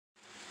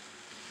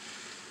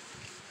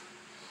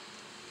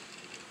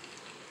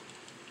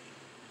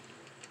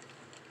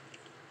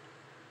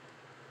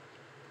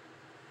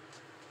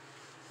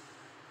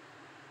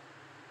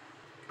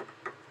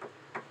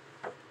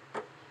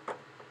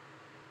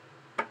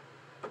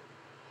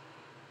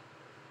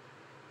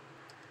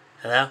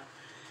Hello?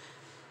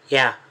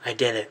 Yeah, I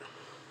did it.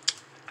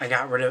 I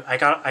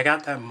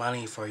got that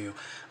money for you.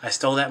 I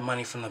stole that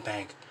money from the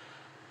bank.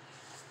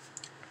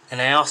 And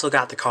I also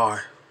got the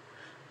car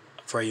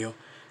for you.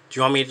 Do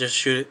you want me to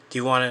shoot it? Do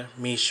you want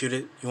me to shoot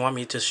it? You want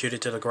me to shoot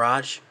it to the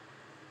garage?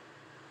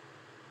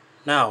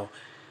 No.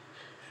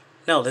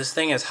 No, this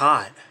thing is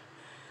hot.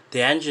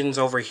 The engine's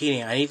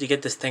overheating. I need to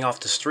get this thing off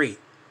the street.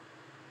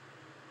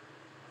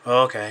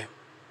 Okay.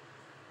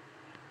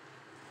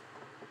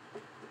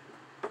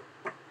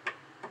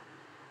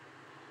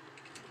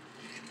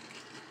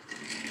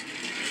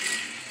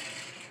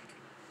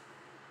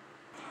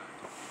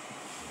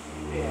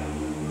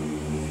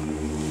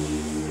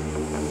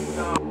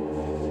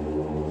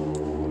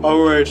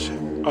 Alright,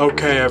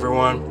 okay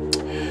everyone.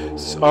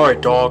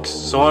 Alright dogs,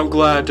 so I'm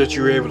glad that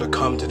you were able to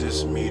come to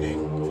this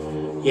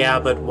meeting. Yeah,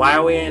 but why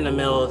are we in the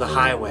middle of the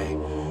highway?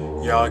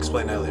 Yeah, I'll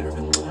explain that later.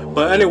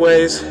 But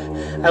anyways,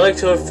 I'd like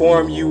to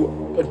inform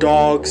you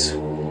dogs,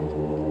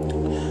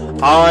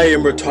 I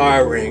am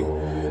retiring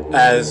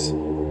as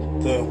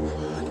the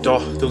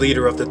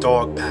leader of the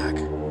dog pack.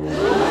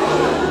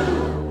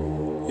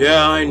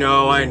 Yeah, I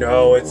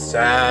know, it's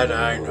sad,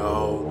 I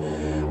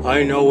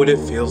know what it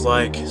feels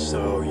like,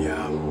 so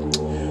yeah.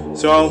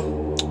 So,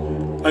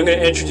 I'm going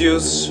to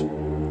introduce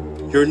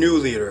your new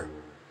leader.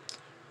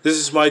 This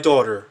is my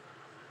daughter,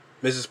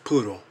 Mrs.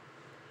 Poodle.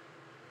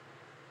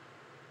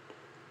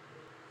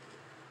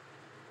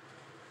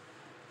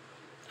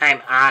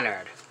 I'm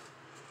honored.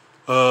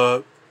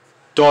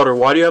 Daughter,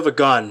 why do you have a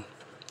gun?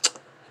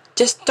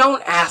 Just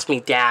don't ask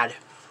me, Dad.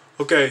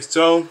 Okay,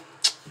 so,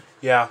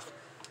 yeah.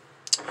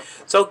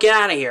 So get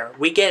out of here.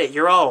 We get it,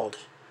 you're old.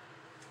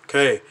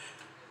 Okay.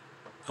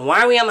 And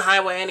why are we on the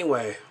highway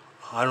anyway?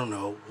 I don't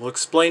know. We'll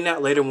explain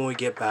that later when we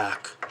get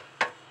back.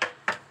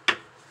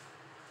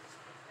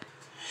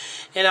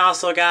 And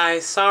also,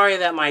 guys, sorry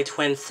that my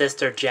twin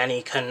sister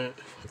Jenny couldn't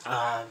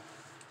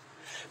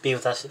be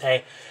with us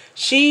today.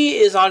 She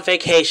is on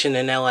vacation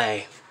in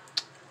LA.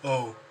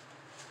 Oh.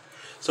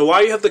 So why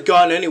do you have the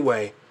gun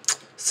anyway?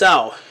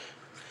 So,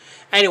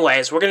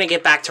 anyways, we're going to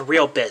get back to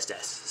real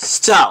business.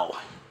 So,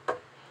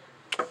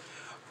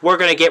 we're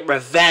going to get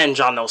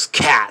revenge on those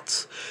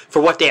cats for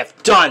what they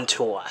have done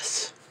to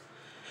us.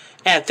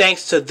 And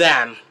thanks to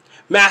them,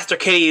 Master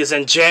Kitty is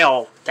in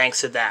jail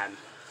thanks to them.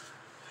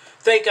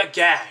 Think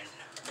again.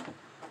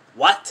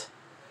 What?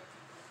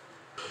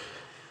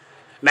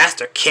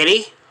 Master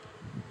Kitty?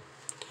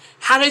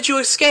 How did you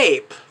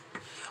escape?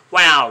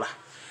 Well,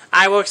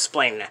 I will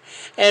explain that.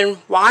 And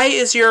why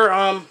is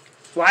your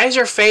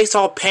face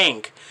all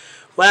pink?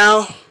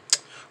 Well,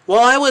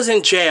 while I was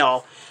in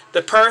jail,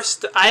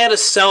 I had a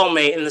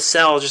cellmate in the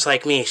cell just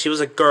like me. She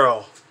was a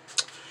girl.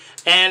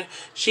 And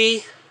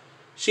she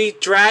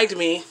dragged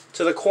me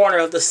to the corner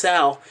of the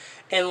cell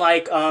and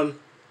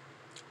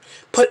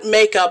put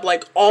makeup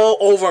all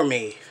over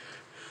me.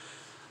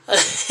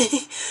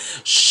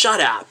 Shut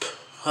up.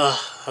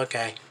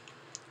 Okay.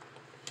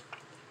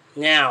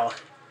 Now,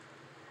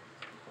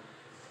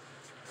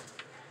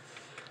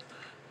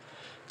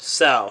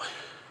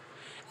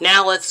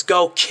 now let's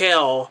go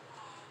kill.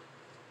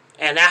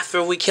 And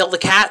after we kill the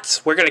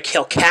cats, we're gonna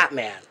kill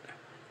Catman.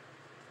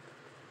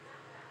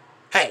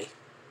 Hey.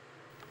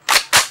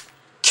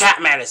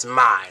 Catman is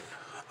mine.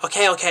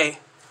 Okay. Okay,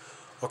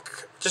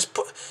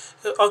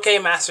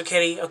 Master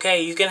Kitty.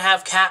 Okay, you can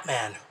have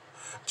Catman.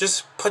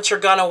 Just put your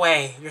gun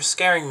away. You're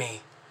scaring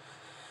me.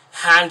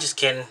 I'm just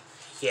kidding.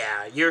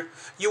 Yeah, you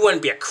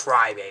wouldn't be a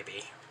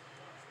crybaby.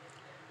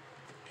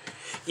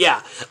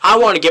 Yeah, I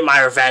want to get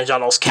my revenge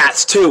on those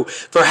cats too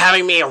for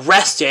having me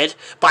arrested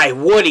by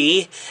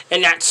Woody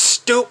and that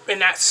stupid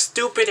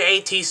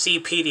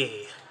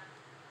ATCPD.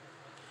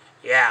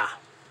 Yeah.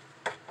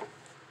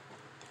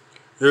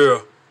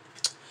 Yeah.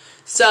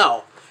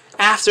 So,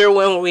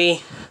 when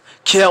we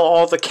kill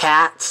all the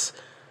cats,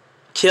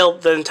 kill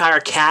the entire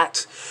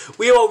cat,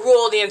 we will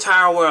rule the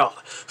entire world.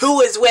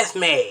 Who is with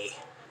me?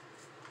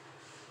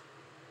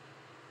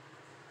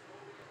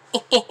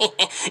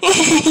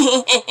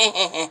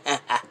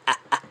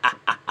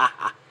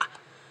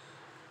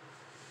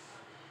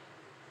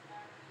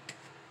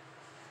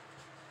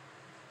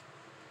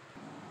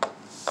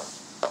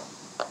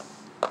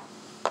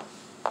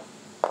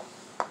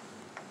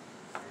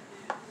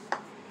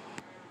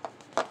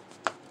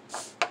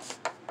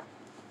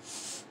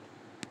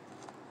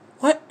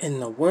 What in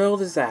the world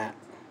is that?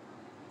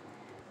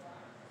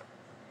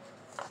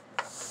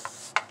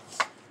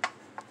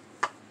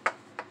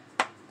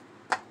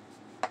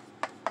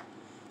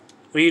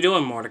 What are you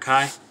doing,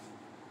 Mordecai?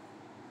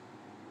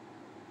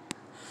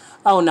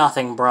 Oh,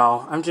 nothing,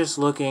 bro. I'm just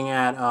looking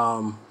at,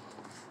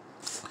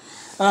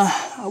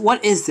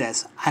 what is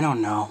this? I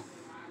don't know.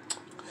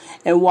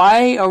 And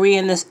why are we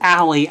in this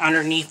alley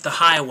underneath the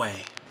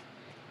highway?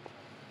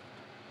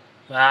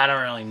 I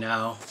don't really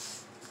know.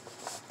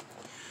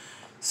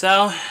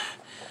 So,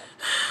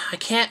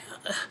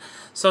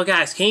 so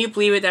guys, can you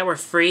believe it that we're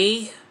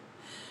free?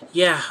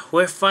 Yeah,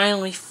 we're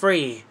finally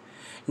free.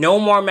 No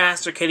more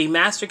Master Kitty.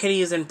 Master Kitty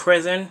is in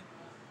prison.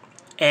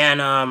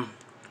 And,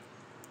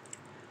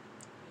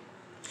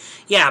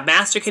 Yeah,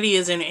 Master Kitty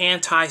is in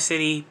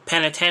Anti-City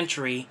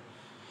Penitentiary.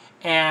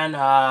 And, oh,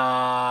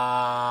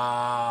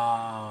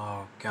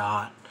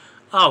 God.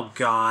 Oh,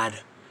 God.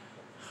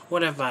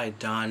 What have I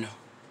done?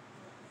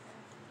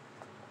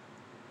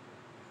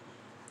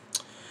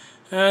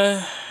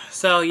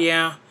 So,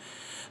 yeah.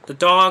 The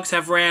dogs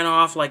have ran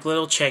off like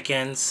little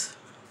chickens.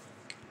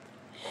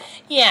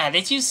 Yeah,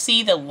 did you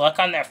see the look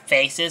on their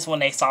faces when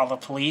they saw the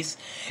police?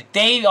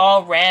 They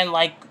all ran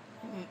like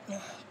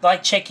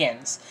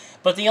chickens.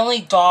 But the only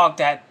dog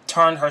that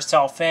turned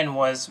herself in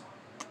was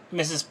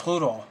Mrs.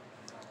 Poodle.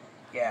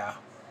 Yeah.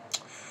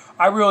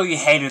 I really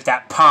hated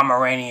that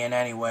Pomeranian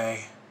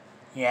anyway.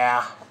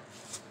 Yeah.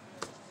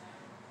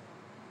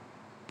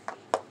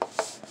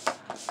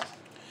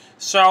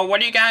 So,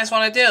 what do you guys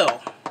want to do?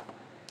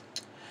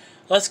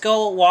 Let's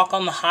go walk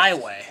on the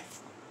highway.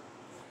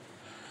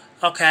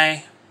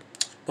 Okay.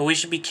 But we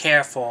should be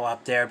careful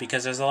up there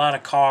because there's a lot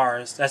of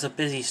cars. That's a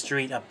busy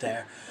street up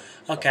there.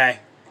 Okay.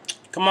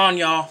 Come on,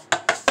 y'all.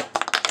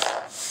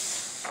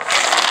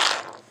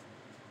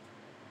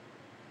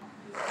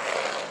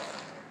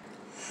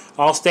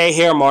 I'll stay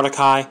here,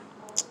 Mordecai.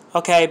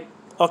 Okay.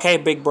 Okay,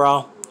 big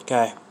bro.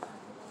 Okay.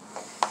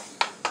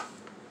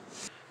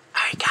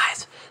 Alright,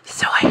 guys.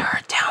 So I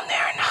heard down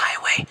there in the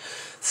highway.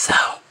 So,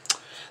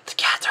 the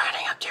cats are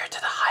heading up here to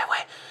the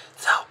highway.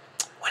 So,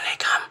 when they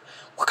come,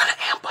 we're gonna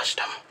ambush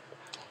them.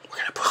 We're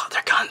gonna pull out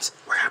their guns.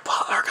 We're gonna pull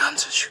out our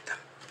guns and shoot them.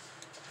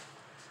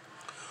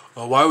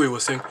 Oh, why are we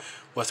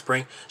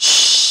whispering?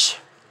 Shh!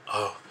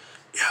 Oh,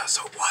 yeah,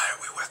 so why are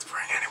we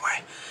whispering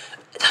anyway?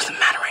 It doesn't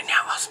matter right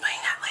now. I'll explain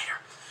that later.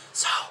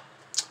 So,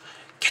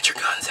 get your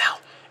guns out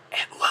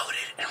and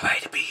loaded and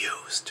ready to be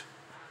used.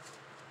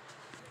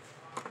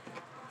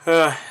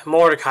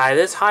 Mordecai,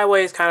 this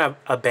highway is kind of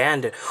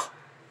abandoned.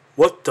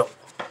 What the?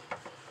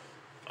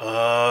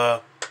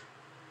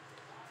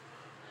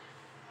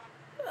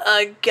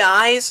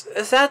 Guys,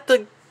 is that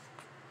the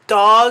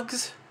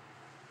dogs?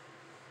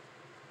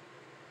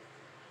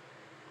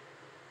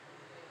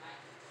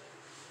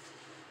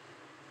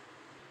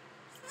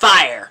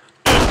 Fire!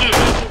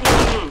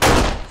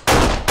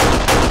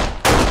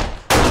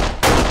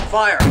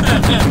 Fire!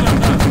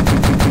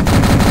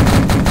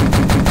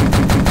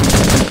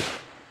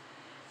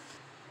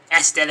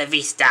 Hasta la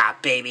vista,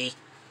 baby.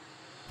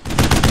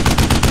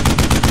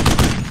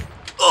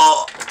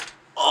 Oh!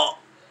 Oh!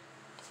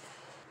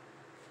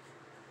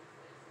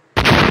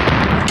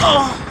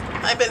 Oh!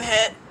 I've been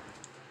hit.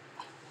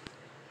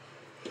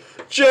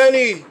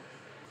 Jenny!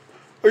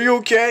 Are you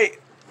okay?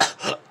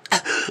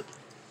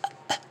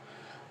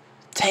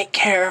 Take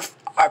care of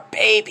our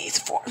babies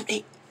for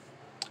me.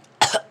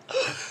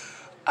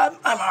 I'm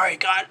alright,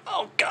 God.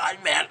 Oh, God,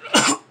 man.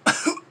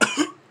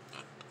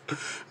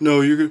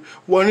 No, you.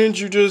 Why didn't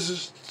you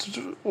just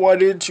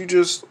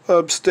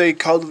stay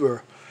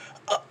cover?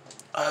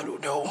 I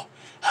don't know.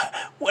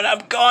 When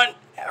I'm gone,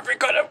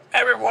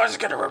 everyone's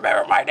gonna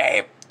remember my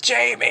name,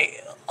 Jamie.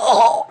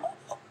 Oh.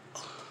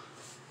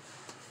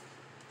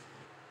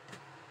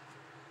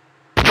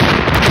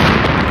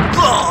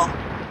 Oh.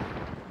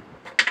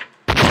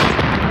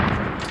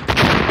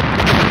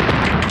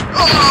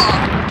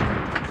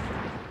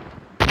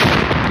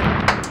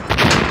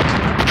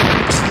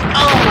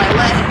 Oh, my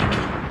leg.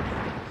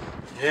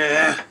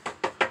 Yeah.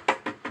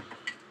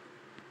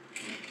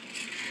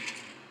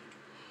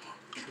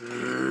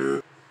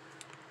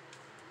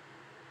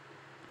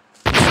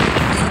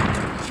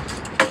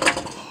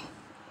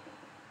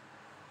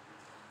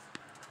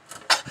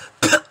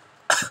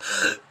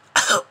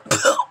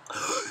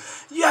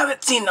 You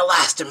haven't seen the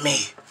last of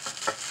me.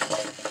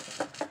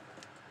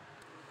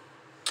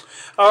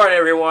 Alright,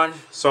 everyone.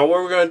 So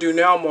what we're going to do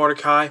now,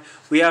 Mordecai,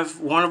 we have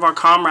one of our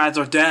comrades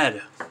are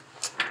dead.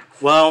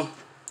 Well,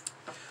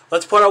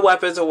 let's put our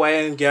weapons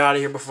away and get out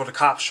of here before the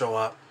cops show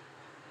up.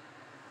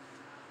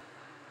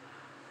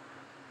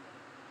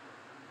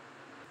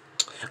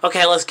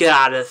 Okay, let's get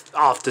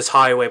off this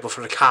highway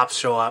before the cops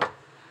show up.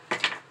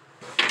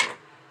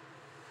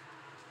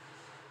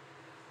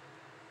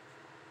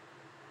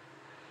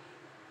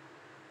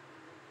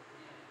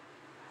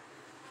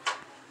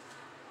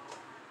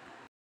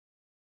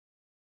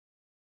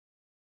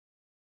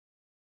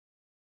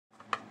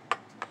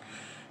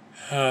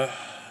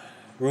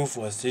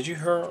 Rufus, did you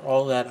hear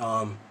all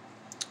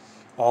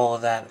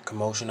of that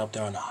commotion up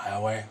there on the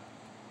highway?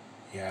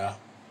 Yeah.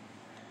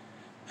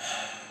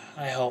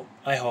 I hope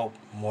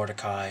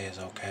Mordecai is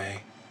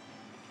okay.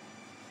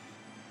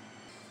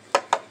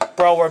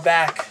 Bro, we're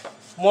back.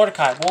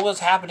 Mordecai, what was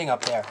happening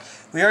up there?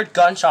 We heard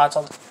gunshots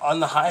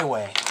on the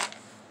highway.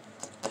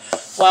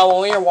 Well,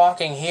 when we were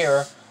walking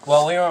here,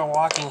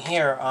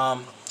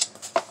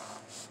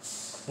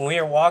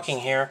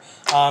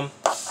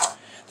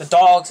 the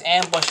dogs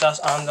ambushed us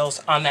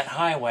on that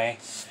highway,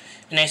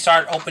 and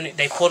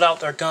they pulled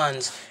out their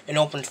guns and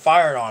opened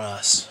fire on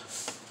us.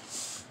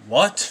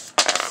 What?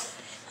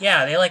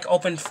 Yeah, they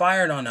opened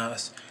fire on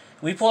us.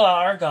 We pulled out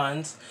our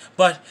guns,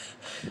 but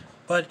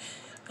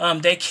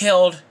they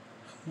killed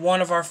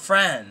one of our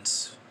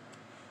friends.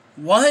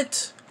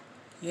 What?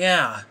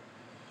 Yeah.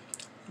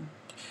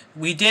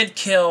 We did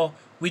kill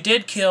We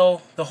did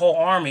kill the whole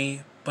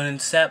army, but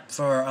except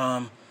for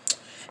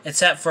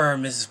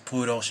Mrs.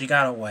 Poodle, she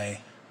got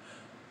away.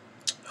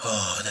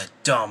 Oh, that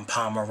dumb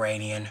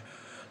Pomeranian.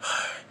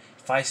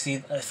 If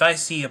I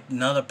see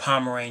another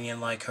Pomeranian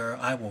like her,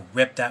 I will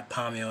rip that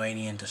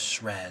Pomeranian to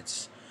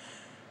shreds.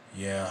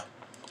 Yeah.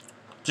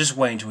 Just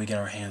wait until we get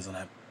our hands on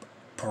that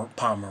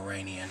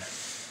Pomeranian.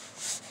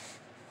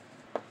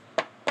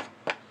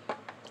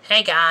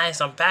 Hey guys,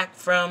 I'm back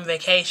from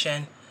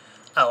vacation.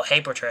 Oh,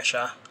 hey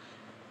Patricia.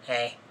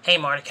 Hey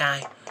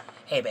Mordecai.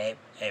 Hey babe.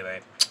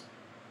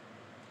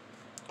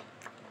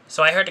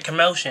 So I heard a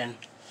commotion.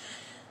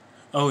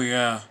 Oh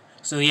yeah.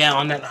 So yeah,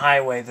 on that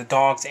highway, the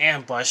dogs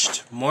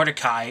ambushed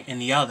Mordecai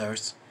and the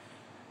others.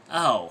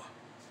 Oh.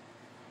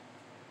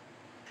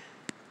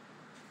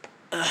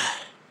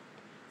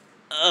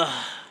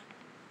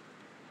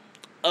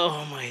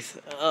 Oh my.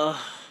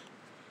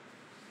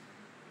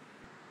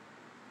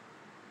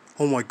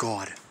 Oh my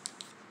God.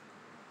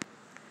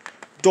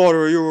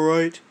 Daughter, are you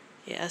alright?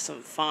 Yes,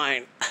 I'm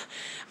fine.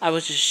 I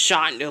was just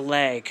shot in the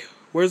leg.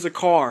 Where's the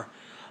car?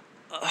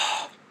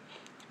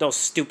 Those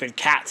stupid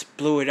cats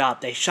blew it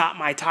up. They shot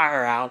my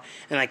tire out,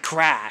 and I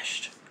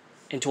crashed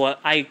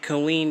I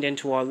careened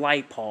into a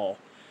light pole.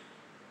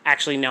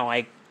 Actually, no,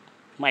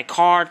 my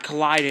car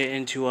collided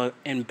into an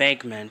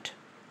embankment.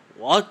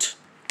 What?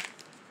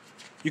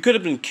 You could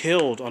have been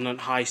killed on that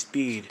high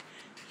speed.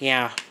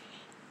 Yeah.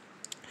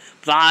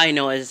 But all I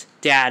know is,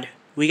 Dad,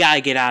 we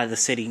gotta get out of the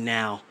city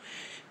now.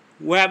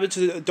 What happened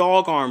to the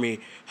dog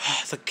army?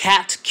 The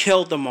cats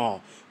killed them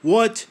all.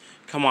 What?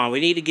 Come on, we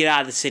need to get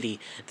out of the city.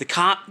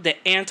 The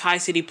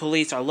anti-city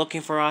police are looking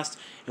for us,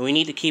 and we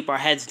need to keep our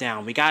heads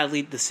down. We gotta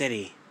leave the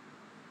city.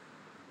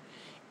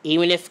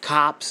 Even if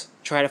cops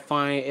try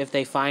to if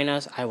they find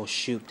us, I will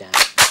shoot them.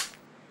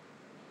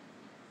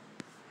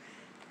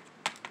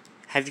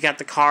 Have you got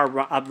the car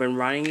up and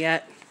running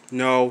yet?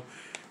 No,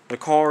 the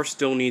car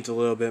still needs a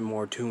little bit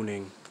more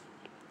tuning.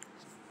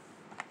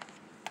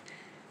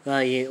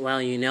 Well,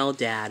 you know,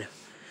 Dad,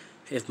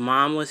 if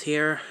Mom was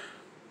here,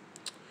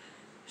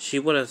 she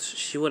would have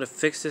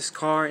fixed this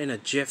car in a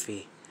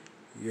jiffy.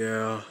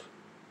 Yeah.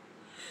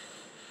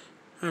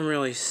 I'm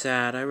really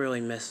sad. I really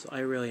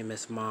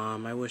miss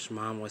Mom. I wish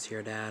Mom was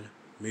here, Dad.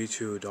 Me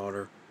too,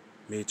 daughter.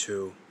 Me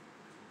too.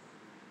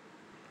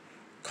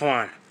 Come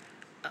on.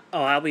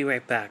 Oh, I'll be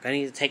right back. I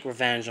need to take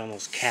revenge on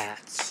those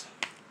cats.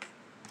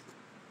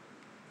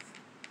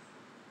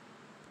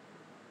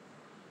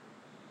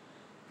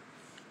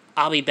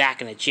 I'll be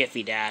back in a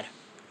jiffy, Dad.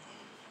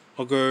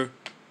 Okay.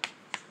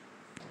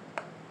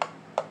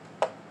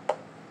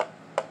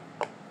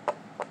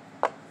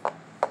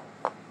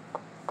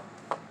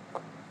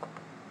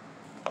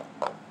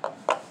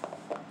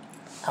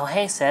 Oh,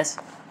 hey, sis.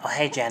 Oh,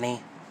 hey,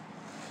 Jenny.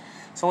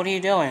 So what are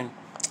you doing?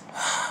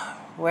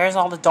 Where's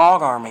all the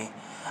dog army?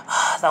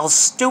 Those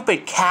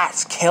stupid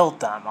cats killed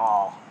them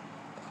all.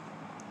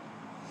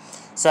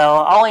 So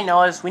all I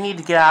know is we need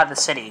to get out of the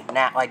city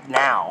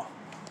now.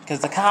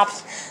 Because the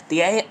cops,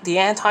 the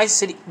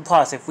anti-city,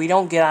 plus if we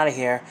don't get out of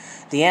here,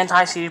 the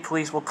anti-city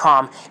police will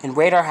come and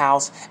raid our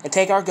house and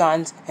take our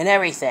guns and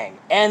everything.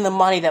 And the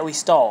money that we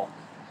stole.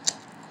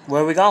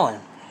 Where are we going?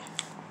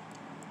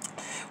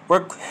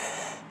 We're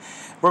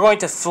going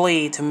to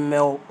flee to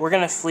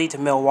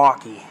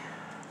Milwaukee.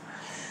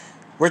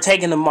 We're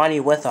taking the money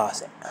with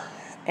us.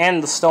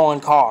 And the stolen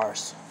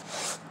cars.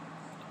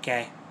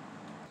 Okay.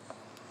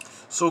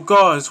 So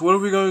guys, what are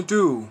we gonna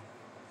do?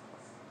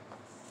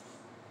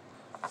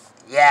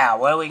 Yeah,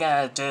 what are we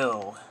gonna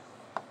do?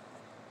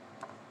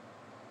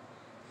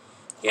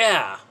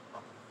 Yeah.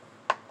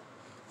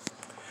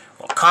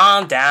 Well,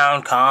 calm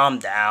down.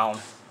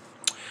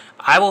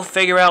 I will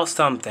figure out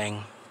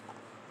something.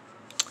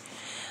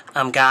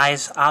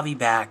 Guys, I'll be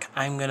back.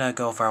 I'm gonna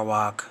go for a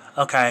walk.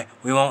 Okay,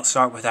 we won't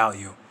start without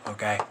you,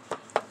 okay?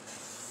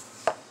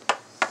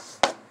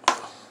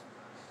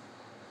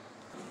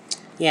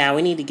 Yeah,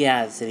 we need to get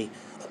out of the city.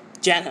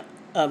 Jenna,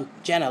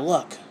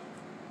 look.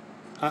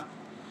 Huh?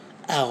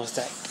 Oh,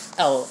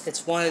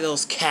 it's one of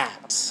those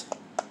cats.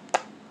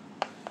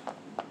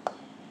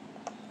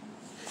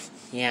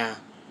 Yeah.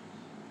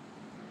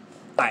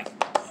 Alright.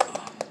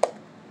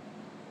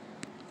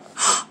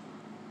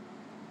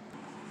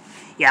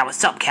 Yeah,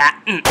 what's up,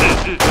 cat?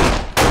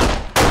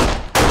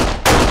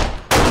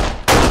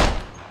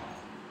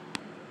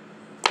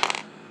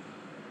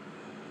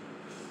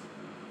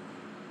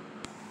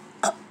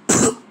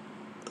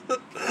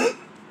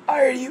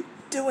 Why are you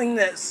doing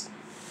this?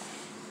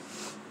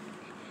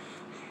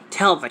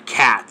 Tell the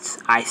cats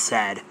I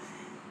said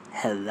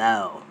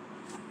hello.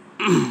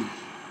 Come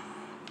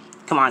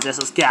on, Jess,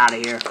 let's get out of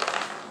here.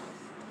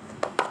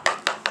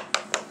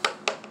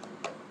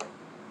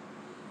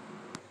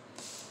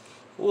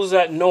 What was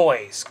that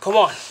noise? Come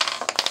on.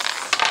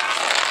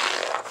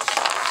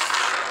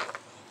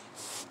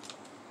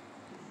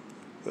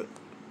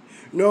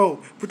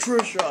 No,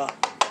 Patricia.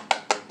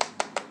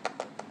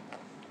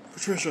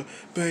 Patricia,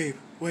 babe,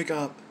 wake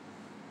up.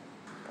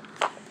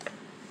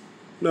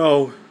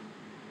 No.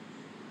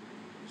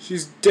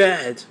 She's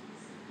dead.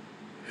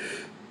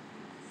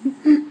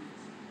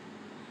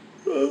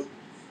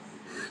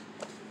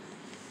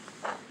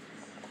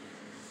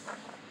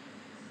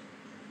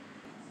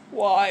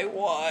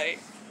 Why?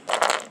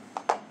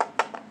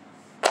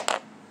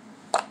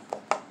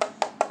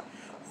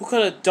 Who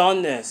could have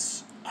done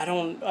this? I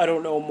don't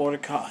know,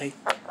 Mordecai.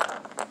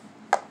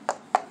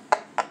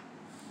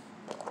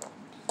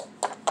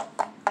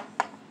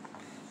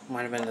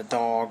 Might have been the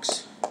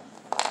dogs.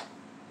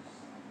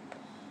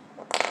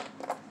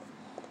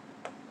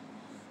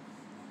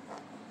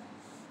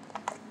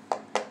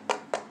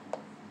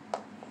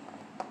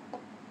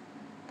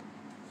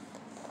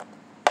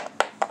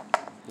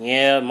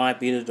 Yeah, it might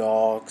be the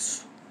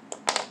dogs.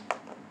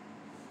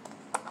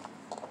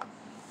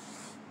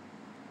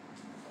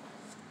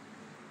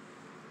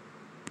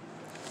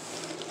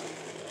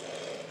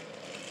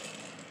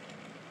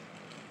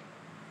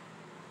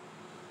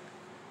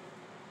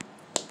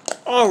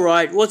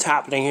 Alright, what's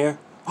happening here?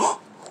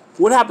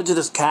 What happened to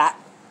this cat?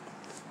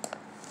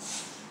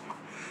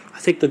 I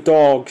think the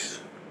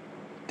dogs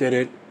did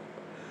it.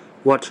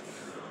 What?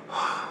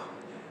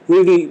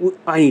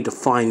 I need to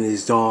find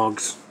these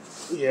dogs.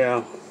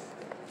 Yeah.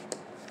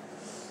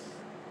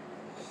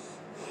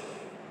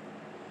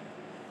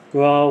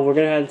 Well, we're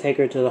gonna have to take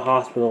her to the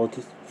hospital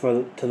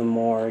to the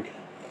morgue.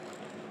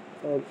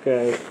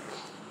 Okay.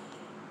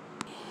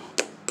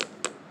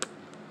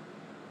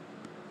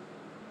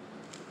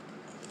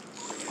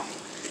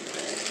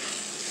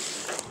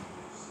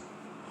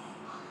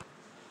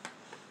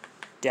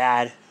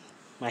 Dad,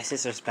 my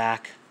sister's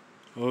back.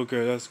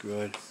 Okay, that's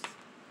good.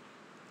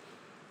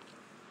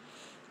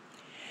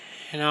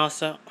 And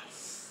also,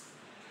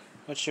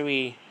 what should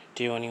we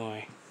do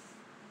anyway?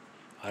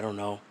 I don't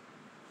know.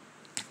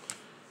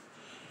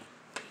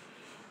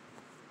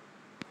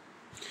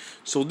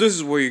 So this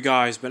is where you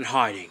guys been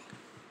hiding.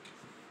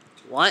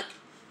 What?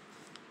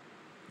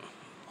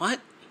 What?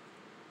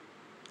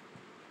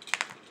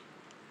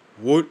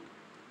 What?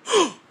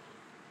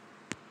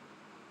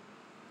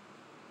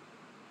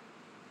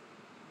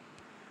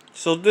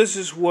 So this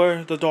is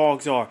where the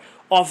dogs are.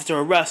 Officer,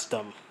 arrest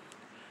them.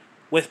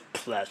 With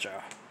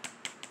pleasure.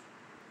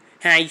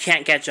 Hey, you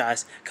can't catch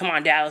us. Come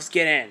on, Dad, let's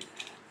get in.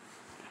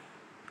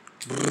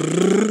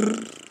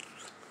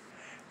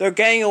 They're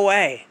getting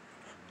away.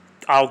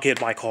 I'll get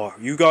my car.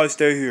 You guys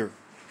stay here.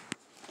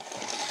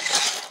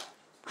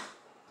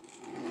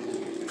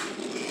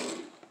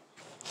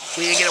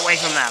 We need to get away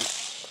from them.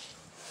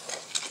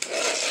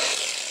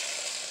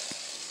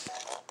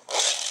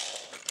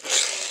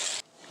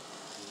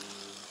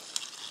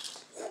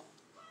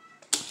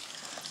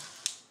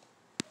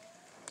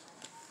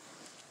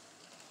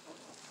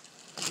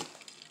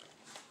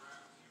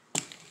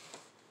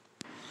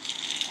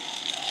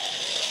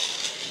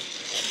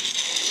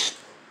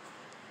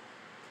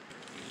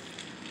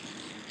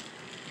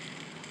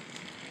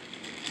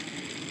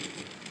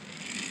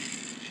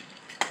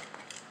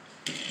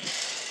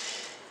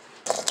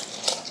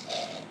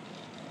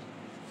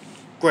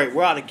 Great,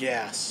 we're out of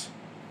gas.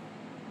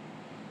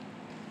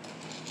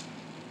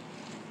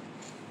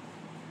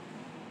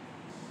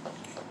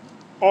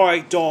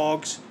 Alright,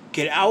 dogs,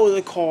 get out of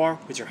the car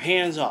with your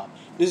hands up.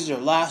 This is your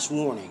last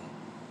warning.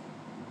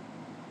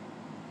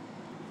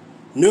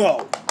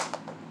 No!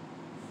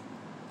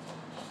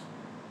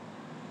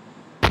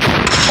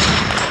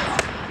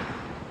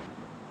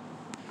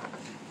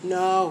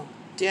 No,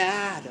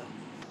 Dad.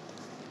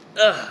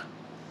 Ugh.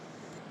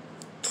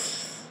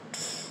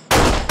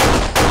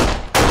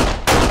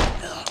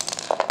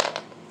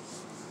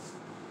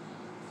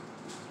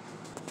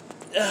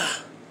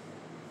 Ugh.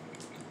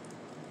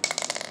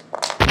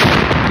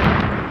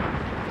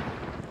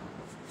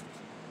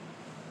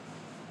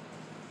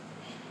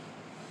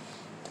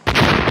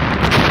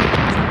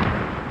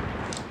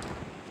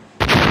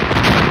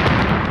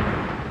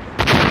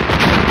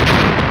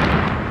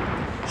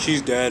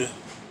 She's dead.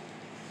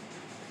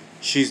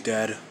 She's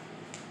dead.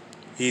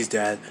 He's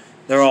dead.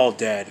 They're all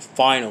dead.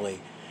 Finally.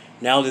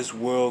 Now this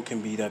world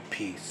can be at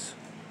peace.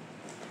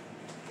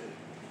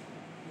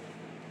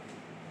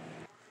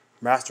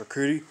 Master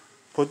Kitty,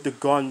 put the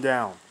gun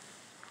down.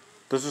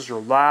 This is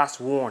your last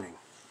warning.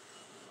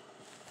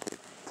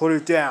 Put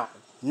it down.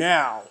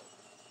 Now.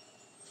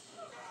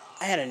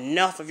 I had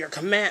enough of your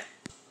command.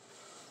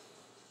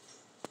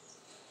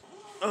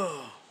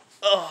 Ugh.